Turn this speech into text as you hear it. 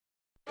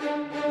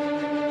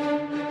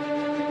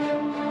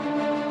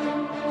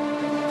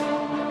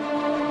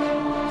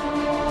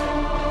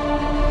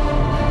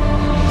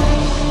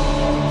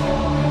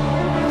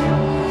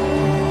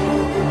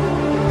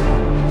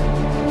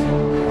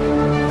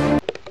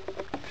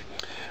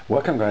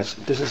Welcome guys,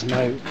 this is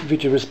my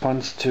video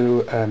response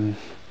to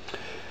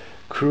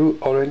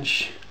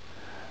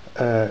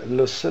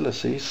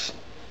cruorangelussilicis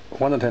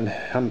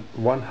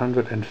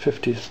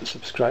 150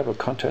 subscriber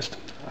contest.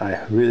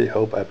 I really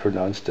hope I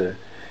pronounced the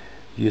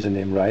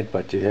username right,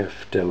 but you have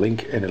the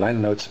link in the liner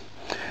notes.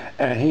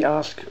 And he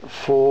asked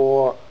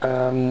for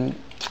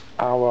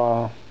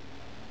our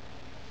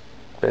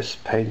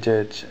best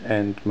painted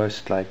and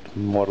most liked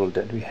model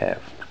that we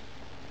have,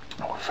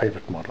 our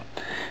favorite model,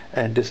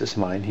 and this is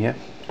mine here.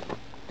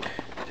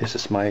 This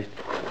is my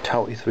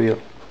Tau Ethereal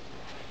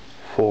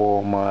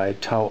for my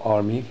Tau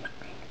army.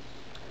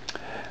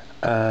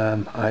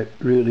 I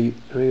really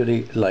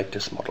like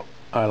this model.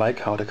 I like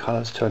how the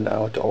colors turned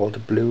out, all the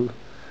blue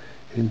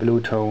in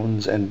blue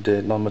tones and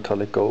the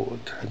non-metallic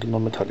gold and the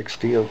non-metallic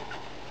steel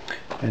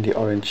and the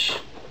orange.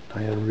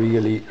 I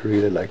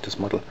really like this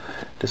model.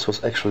 This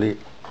was actually,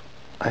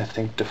 I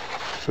think, the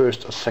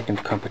first or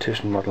second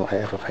competition model I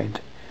ever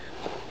painted.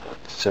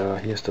 So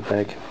here's the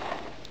bag.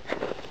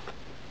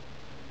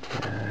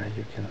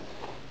 You can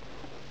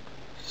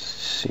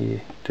see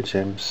the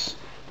gems.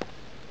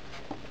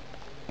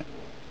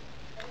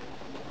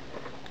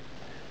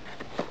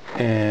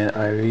 And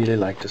I really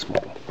like this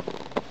model.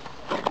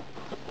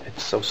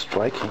 It's so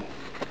striking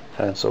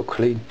and so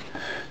clean.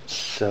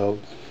 So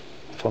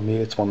for me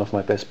it's one of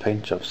my best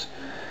paint jobs.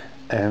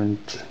 And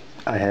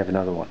I have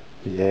another one.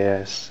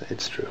 Yes,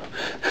 it's true.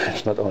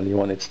 It's not only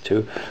one, it's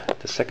two.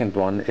 The second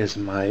one is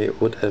my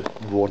Wood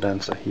Elf War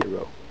Dancer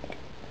hero,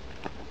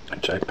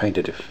 which I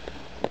painted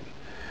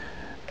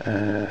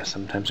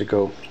some times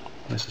ago.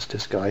 This is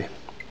this guy.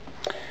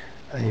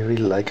 I really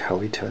like how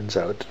he turns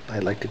out. I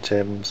like the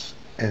gems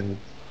and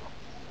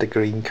the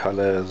green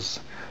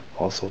colors,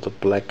 also the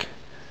black,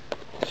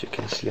 as you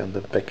can see on the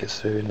back, is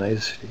very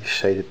nicely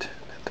shaded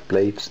at the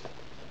blades.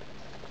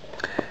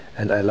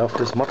 And I love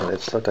this model.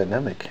 It's so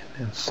dynamic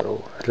and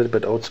so a little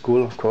bit old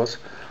school, of course,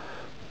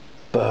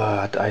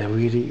 but I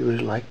really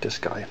like this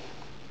guy.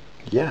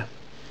 Yeah.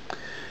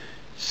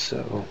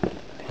 So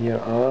here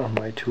are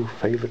my two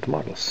favorite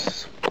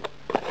models.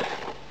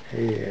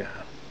 Here,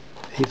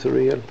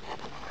 Ethereal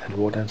and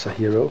War Dancer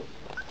hero.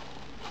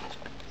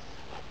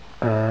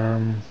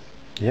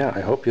 Yeah,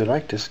 I hope you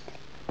like this.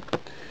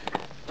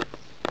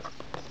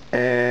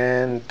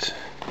 And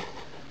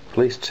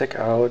please check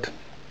out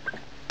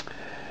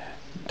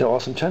the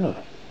awesome channel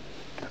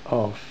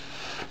of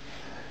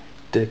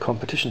the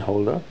competition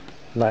holder.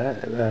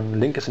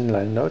 Link is in the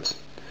line notes.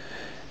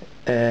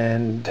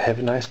 And have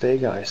a nice day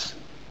guys.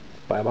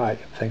 Bye bye.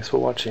 Thanks for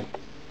watching.